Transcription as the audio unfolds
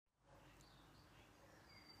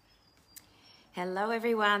Hello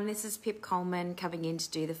everyone, this is Pip Coleman coming in to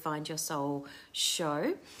do the Find Your Soul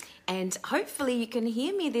show. And hopefully you can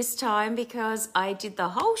hear me this time because I did the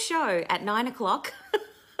whole show at 9 o'clock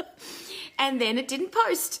and then it didn't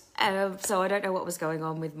post. So I don't know what was going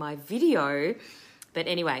on with my video. But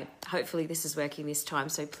anyway, hopefully this is working this time.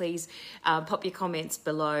 So please pop your comments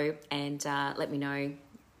below and let me know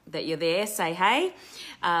that you're there. Say hey.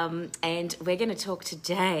 And we're going to talk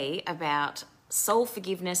today about soul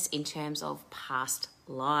forgiveness in terms of past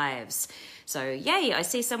lives. So yay, I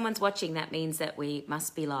see someone's watching. That means that we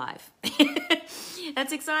must be live.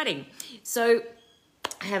 That's exciting. So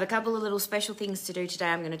I have a couple of little special things to do today.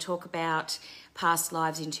 I'm going to talk about past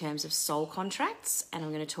lives in terms of soul contracts, and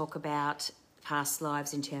I'm going to talk about past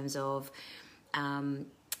lives in terms of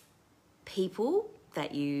people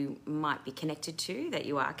that you might be connected to, that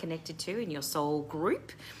you are connected to in your soul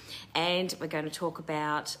group. And we're going to talk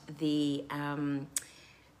about the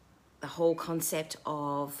whole concept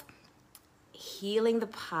of healing the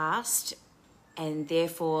past and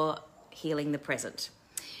therefore healing the present.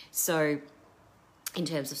 So in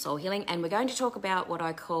terms of soul healing, and we're going to talk about what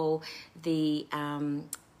I call the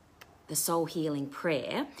soul healing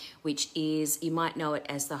prayer, which is, you might know it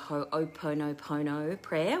as the Ho'oponopono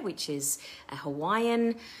prayer, which is a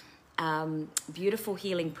Hawaiian beautiful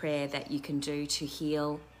healing prayer that you can do to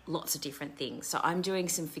heal lots of different things. So I'm doing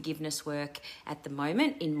some forgiveness work at the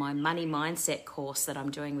moment in my money mindset course that I'm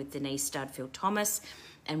doing with Denise Studfield Thomas,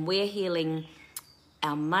 and we're healing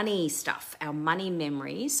our money stuff, our money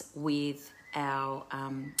memories with our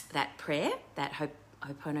that prayer, that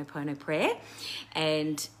Ho'oponopono prayer,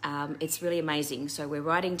 and it's really amazing. So we're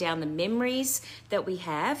writing down the memories that we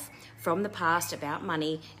have from the past about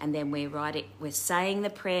money, and then we're saying the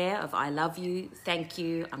prayer of I love you, thank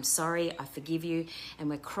you, I'm sorry, I forgive you, and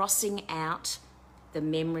we're crossing out the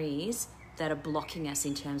memories that are blocking us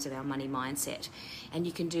in terms of our money mindset. And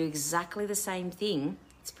you can do exactly the same thing.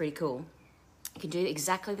 It's pretty cool. You can do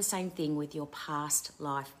exactly the same thing with your past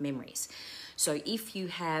life memories. So if you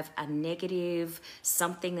have a negative,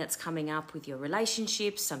 something that's coming up with your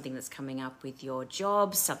relationships, something that's coming up with your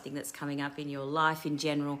job, something that's coming up in your life in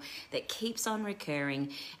general that keeps on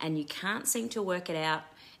recurring and you can't seem to work it out,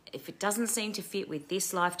 if it doesn't seem to fit with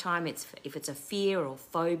this lifetime, if it's a fear or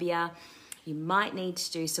phobia, you might need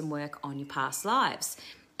to do some work on your past lives.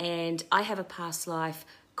 And I have a past life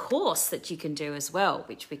course that you can do as well,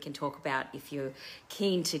 which we can talk about if you're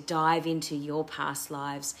keen to dive into your past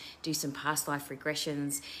lives, do some past life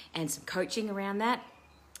regressions and some coaching around that.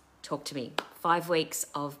 Talk to me. 5 weeks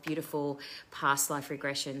of beautiful past life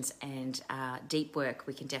regressions and deep work.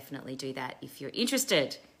 We can definitely do that. If you're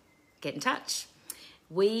interested, get in touch.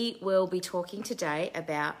 We will be talking today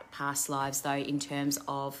about past lives, though, in terms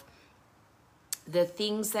of the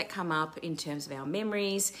things that come up in terms of our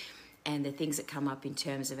memories and the things that come up in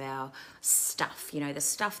terms of our stuff, the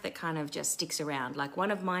stuff that kind of just sticks around. Like one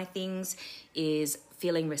of my things is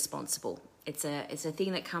feeling responsible. It's a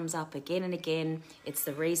thing that comes up again and again. It's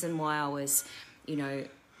the reason why I was,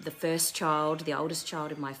 the first child, the oldest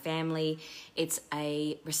child in my family. It's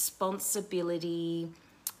a responsibility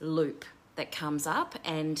loop that comes up,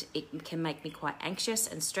 and it can make me quite anxious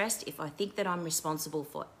and stressed if I think that I'm responsible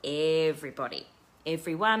for everybody.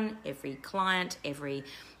 Everyone, every client, every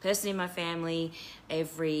person in my family,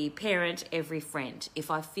 every parent, every friend.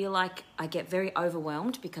 If I feel like I get very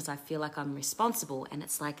overwhelmed because I feel like I'm responsible, and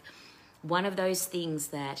it's like one of those things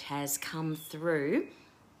that has come through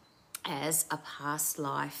as a past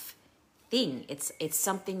life thing. It's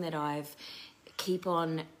something that I'm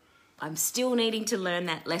still needing to learn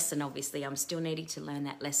that lesson, obviously. I'm still needing to learn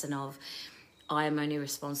that lesson of I am only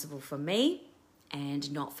responsible for me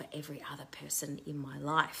and not for every other person in my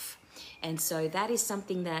life. And so that is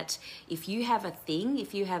something that if you have a thing,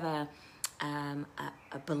 if you have a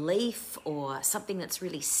belief or something that's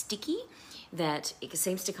really sticky, that it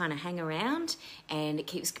seems to kind of hang around and it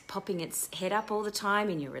keeps popping its head up all the time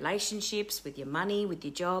in your relationships, with your money, with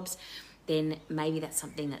your jobs, then maybe that's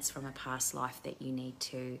something that's from a past life that you need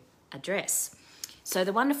to address. So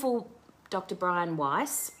the wonderful Dr. Brian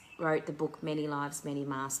Weiss wrote the book Many Lives, Many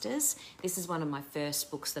Masters. This is one of my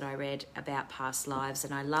first books that I read about past lives,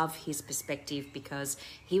 and I love his perspective because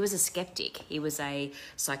he was a skeptic. He was a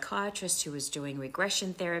psychiatrist who was doing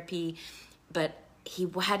regression therapy, but he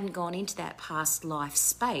hadn't gone into that past life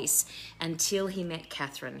space until he met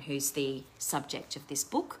Catherine, who's the subject of this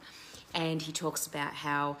book. And he talks about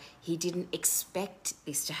how he didn't expect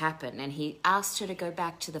this to happen, and he asked her to go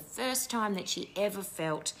back to the first time that she ever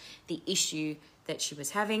felt the issue that she was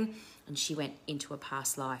having, and she went into a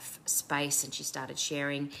past life space and she started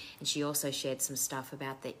sharing, and she also shared some stuff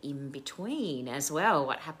about the in-between as well.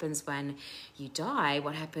 What happens when you die?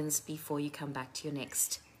 What happens before you come back to your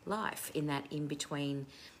next life in that in-between,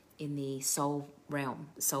 in the soul realm,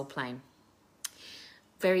 soul plane?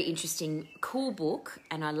 Very interesting, cool book,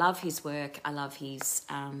 and I love his work. I love his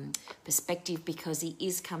perspective, because he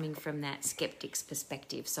is coming from that skeptic's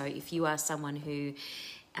perspective. So if you are someone who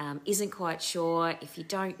isn't quite sure, if you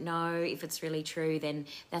don't know if it's really true, then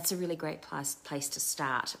that's a really great place to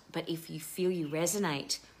start. But if you feel you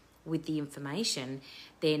resonate with the information,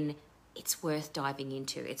 then it's worth diving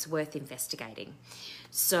into. It's worth investigating.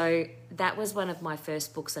 So that was one of my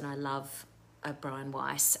first books, and I love Brian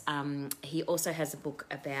Weiss. He also has a book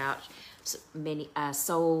about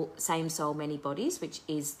same soul, many bodies, which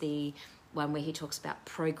is the one where he talks about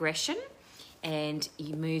progression, and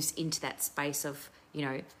he moves into that space of,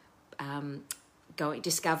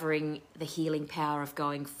 discovering the healing power of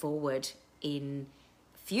going forward in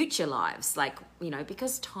future lives,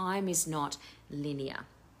 because time is not linear.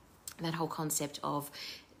 That whole concept of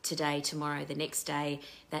today, tomorrow, the next day,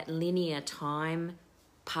 that linear time,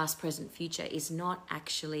 past, present, future, is not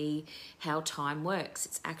actually how time works.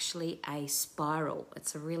 It's actually a spiral.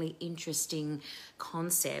 It's a really interesting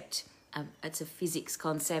concept. It's a physics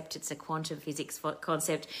concept. It's a quantum physics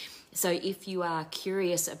concept. So if you are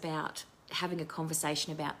curious about having a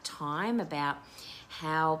conversation about time, about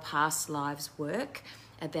how past lives work,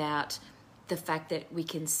 about the fact that we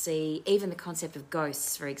can see, even the concept of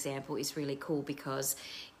ghosts, for example, is really cool, because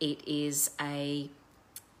it is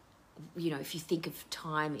if you think of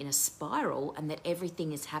time in a spiral and that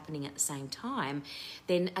everything is happening at the same time,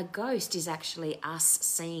 then a ghost is actually us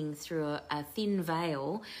seeing through a thin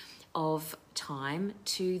veil of time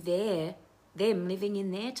to them living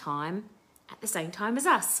in their time at the same time as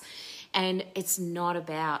us. And it's not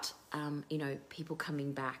about, people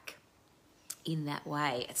coming back in that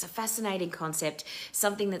way. It's a fascinating concept,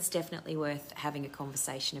 something that's definitely worth having a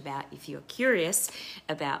conversation about if you're curious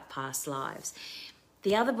about past lives.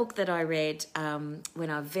 The other book that I read when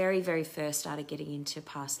I very, very first started getting into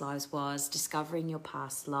past lives was Discovering Your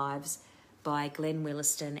Past Lives by Glenn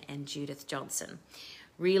Williston and Judith Johnson.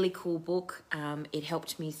 Really cool book. It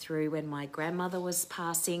helped me through when my grandmother was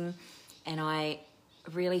passing, and I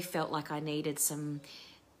really felt like I needed some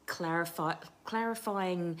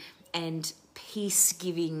clarifying and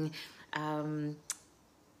peace-giving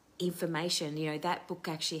information. That book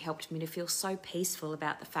actually helped me to feel so peaceful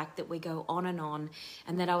about the fact that we go on,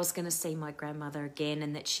 and that I was going to see my grandmother again,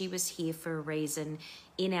 and that she was here for a reason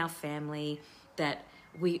in our family, that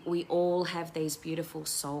we all have these beautiful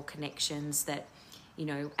soul connections, that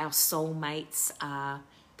our soul mates are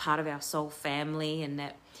part of our soul family, and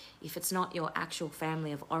that if it's not your actual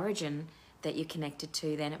family of origin that you're connected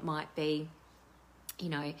to, then it might be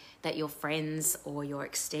that your friends or your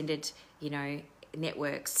extended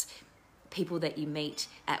networks, people that you meet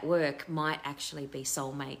at work, might actually be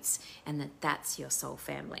soulmates, and that's your soul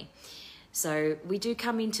family. So we do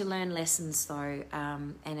come in to learn lessons though,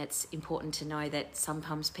 and it's important to know that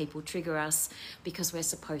sometimes people trigger us because we're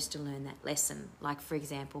supposed to learn that lesson. Like, for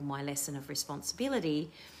example, my lesson of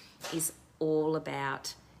responsibility is all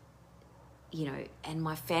about, and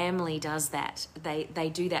my family does that. They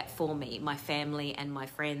do that for me. My family and my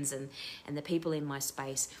friends and the people in my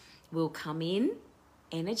space will come in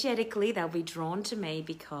energetically. They'll be drawn to me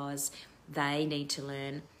because they need to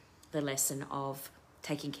learn the lesson of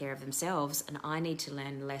taking care of themselves, and I need to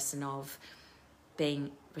learn the lesson of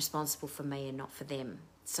being responsible for me and not for them.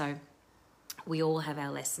 So we all have our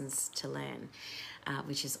lessons to learn,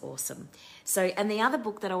 which is awesome. So, and the other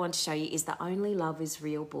book that I want to show you is The Only Love Is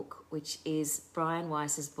Real book, which is Brian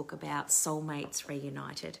Weiss's book about soulmates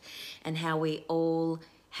reunited, and how we all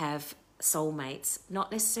have soulmates,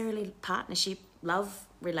 not necessarily partnership, love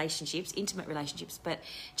relationships, intimate relationships, but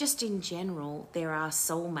just in general, there are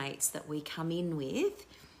soulmates that we come in with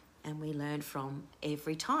and we learn from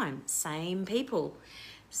every time. Same people,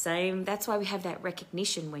 that's why we have that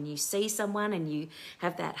recognition when you see someone and you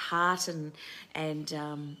have that heart and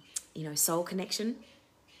soul connection.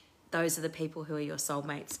 Those are the people who are your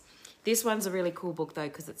soulmates. This one's a really cool book though,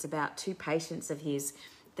 because it's about two patients of his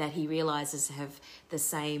that he realizes have the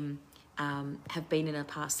same have been in a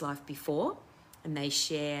past life before, and they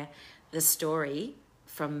share the story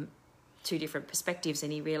from two different perspectives,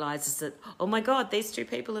 and he realizes that, oh my God, these two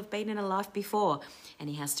people have been in a life before, and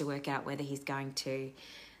he has to work out whether he's going to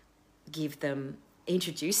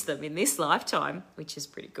introduce them in this lifetime, which is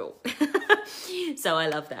pretty cool. So I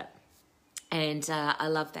love that. And I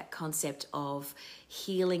love that concept of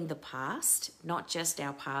healing the past, not just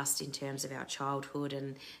our past in terms of our childhood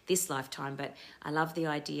and this lifetime, but I love the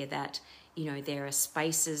idea that, you know, there are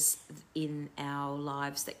spaces in our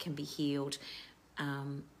lives that can be healed,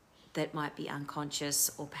 that might be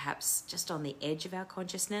unconscious or perhaps just on the edge of our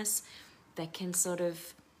consciousness, that can sort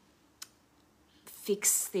of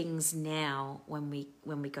fix things now when we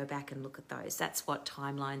go back and look at those. That's what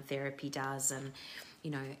timeline therapy does, and you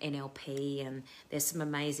know, NLP, and there's some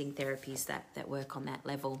amazing therapies that work on that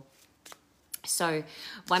level. So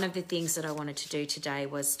one of the things that I wanted to do today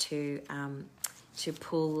was to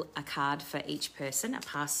pull a card for each person, a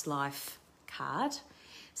past life card.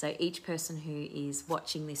 So each person who is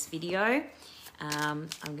watching this video, I'm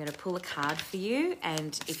going to pull a card for you,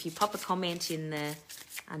 and if you pop a comment in the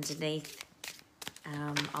underneath,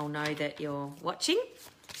 I'll know that you're watching,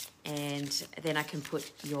 and then I can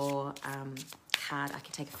put your card, I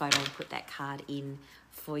can take a photo and put that card in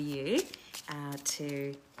for you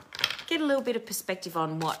to get a little bit of perspective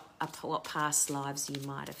on what past lives you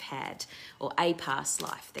might have had, or a past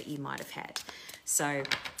life that you might have had. So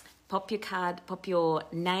pop your card, pop your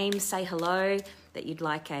name, say hello, that you'd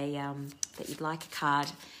like a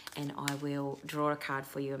card, and I will draw a card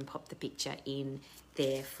for you and pop the picture in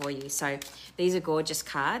there for you. So these are gorgeous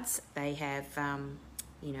cards. They have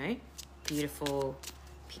you know, beautiful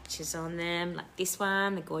pictures on them, like this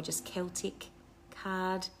one, the gorgeous Celtic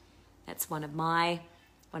card. That's one of my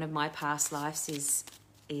past lives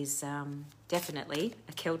is definitely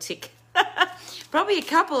a Celtic. Probably a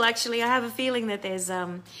couple, actually. I have a feeling that there's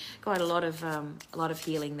quite a lot of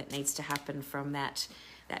healing that needs to happen from that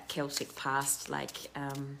Celtic past. Like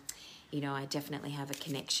you know, I definitely have a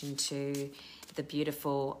connection to the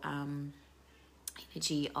beautiful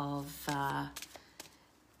energy of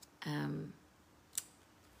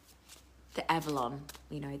the Avalon,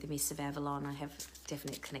 you know, the Mists of Avalon. I have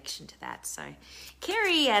definite connection to that. So,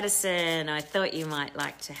 Kerry Addison, I thought you might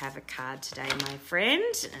like to have a card today, my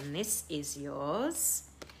friend. And this is yours,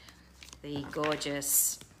 the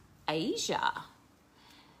gorgeous Asia.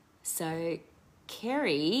 So,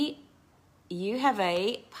 Kerry, you have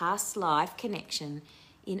a past life connection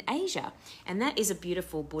in Asia. And that is a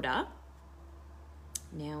beautiful Buddha.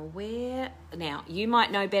 Now, you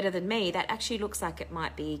might know better than me, that actually looks like it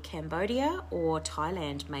might be Cambodia or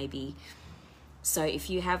Thailand, maybe. So if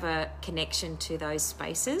you have a connection to those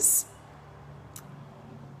spaces,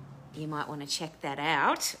 you might want to check that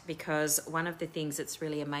out, because one of the things that's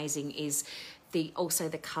really amazing is also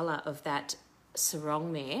the colour of that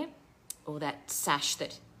sarong there, or that sash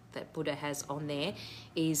that Buddha has on there,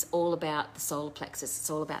 is all about the solar plexus. It's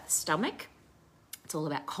all about the stomach. It's all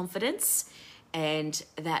about confidence. And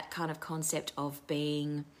that kind of concept of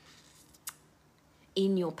being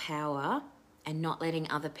in your power and not letting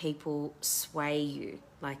other people sway you,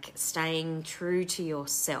 like staying true to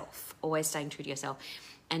yourself, always staying true to yourself,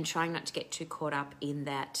 and trying not to get too caught up in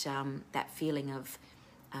that feeling of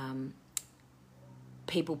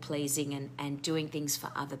people pleasing and doing things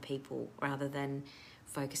for other people rather than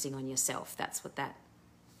focusing on yourself. That's what that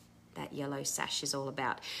yellow sash is all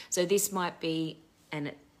about. So this might be,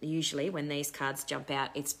 usually when these cards jump out,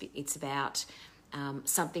 it's about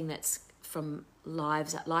something that's from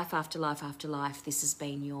life after life after life. This has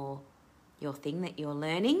been your thing that you're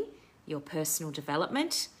learning, your personal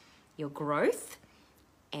development, your growth,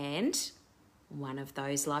 and one of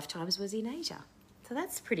those lifetimes was in Asia. So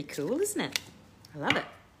that's pretty cool, isn't it? I love it.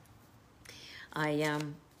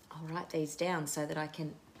 I'll write these down so that I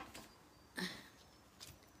can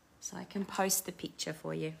post the picture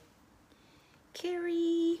for you.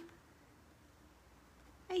 Kerry,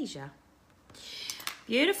 Asia.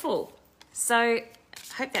 Beautiful. So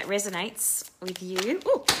hope that resonates with you.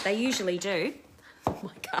 Oh, they usually do. Oh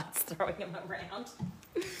my God's throwing them around.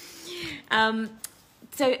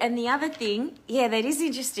 And the other thing, yeah, that is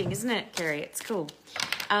interesting, isn't it, Kerry? It's cool.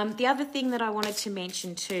 The other thing that I wanted to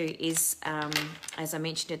mention too is, as I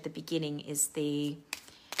mentioned at the beginning, is the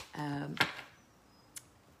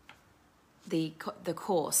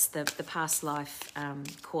course, the past life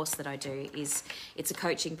course that I do. It's a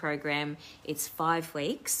coaching program. It's 5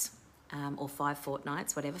 weeks or 5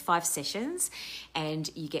 fortnights, whatever, 5 sessions, and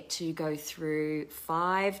you get to go through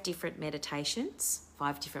 5 different meditations,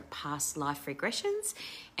 5 different past life regressions,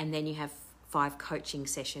 and then you have 5 coaching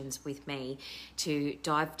sessions with me to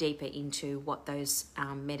dive deeper into what those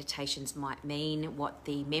meditations might mean, what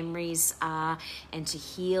the memories are, and to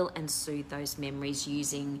heal and soothe those memories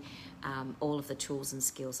using all of the tools and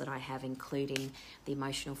skills that I have, including the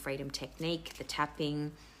emotional freedom technique, the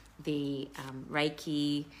tapping, the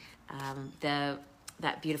Reiki, the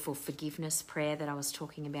that beautiful forgiveness prayer that I was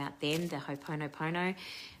talking about then, the Ho'oponopono.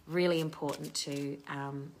 Really important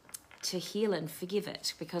to heal and forgive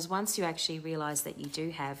it, because once you actually realize that you do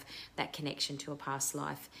have that connection to a past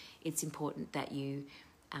life, it's important that you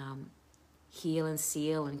heal and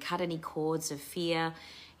seal and cut any cords of fear,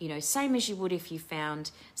 you know, same as you would if you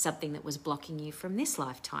found something that was blocking you from this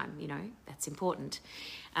lifetime. You know, that's important.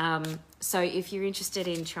 So if you're interested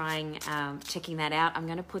in trying checking that out, I'm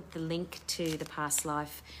going to put the link to the past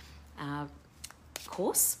life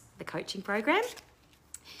course, the coaching program,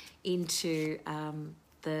 into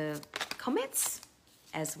the comments,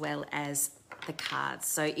 as well as the cards.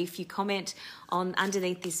 So if you comment on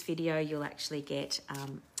underneath this video, you'll actually get a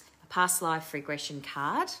past life regression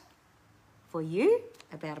card for you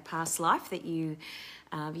about a past life that you've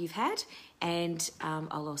had, and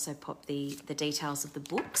I'll also pop the details of the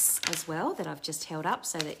books as well that I've just held up,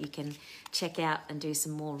 so that you can check out and do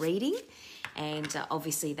some more reading. And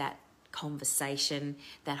obviously that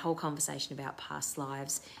whole conversation about past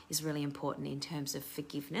lives is really important in terms of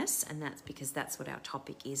forgiveness, and that's because that's what our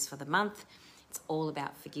topic is for the month. It's all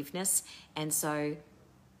about forgiveness. And so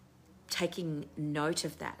taking note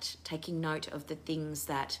of that, taking note of the things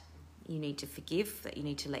that you need to forgive, that you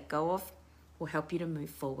need to let go of, will help you to move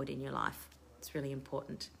forward in your life. It's really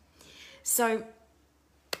important. So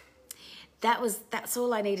that's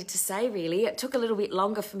all I needed to say, really. It took a little bit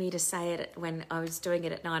longer for me to say it when I was doing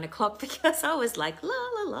it at 9 o'clock, because I was like, la,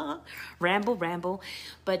 la, la, ramble.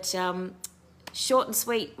 But short and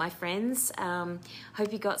sweet, my friends.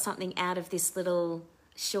 Hope you got something out of this little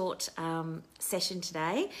short session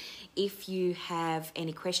today. If you have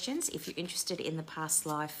any questions, if you're interested in the past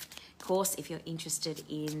life course, if you're interested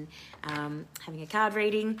in having a card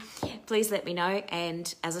reading, please let me know.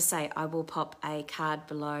 And as I say, I will pop a card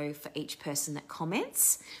below for each person that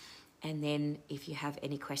comments. And then if you have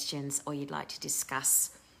any questions or you'd like to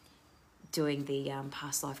discuss doing the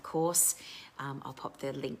past life course, I'll pop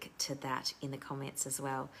the link to that in the comments as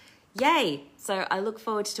well. Yay! So I look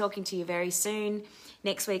forward to talking to you very soon.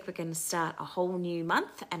 Next week, we're going to start a whole new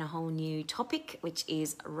month and a whole new topic, which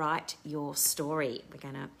is write your story. We're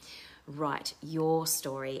going to write your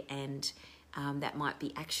story, and that might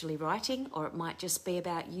be actually writing, or it might just be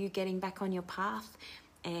about you getting back on your path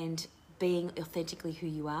and being authentically who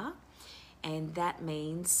you are. And that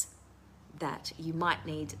means that you might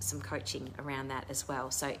need some coaching around that as well.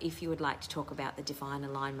 So if you would like to talk about the Divine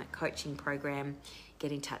Alignment Coaching Program,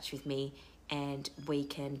 get in touch with me and we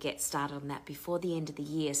can get started on that before the end of the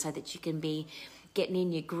year, so that you can be getting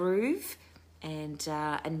in your groove and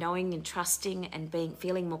knowing and trusting and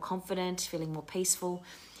feeling more confident, feeling more peaceful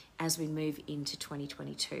as we move into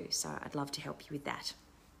 2022. So I'd love to help you with that.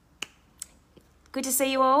 Good to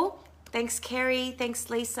see you all. Thanks, Kerry. Thanks,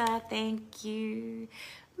 Lisa. Thank you,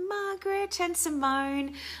 Margaret and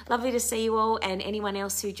Simone. Lovely to see you all, and anyone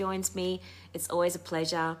else who joins me. It's always a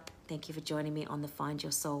pleasure. Thank you for joining me on the Find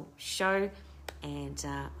Your Soul show, and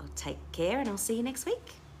I'll take care and I'll see you next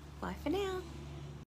week. Bye for now.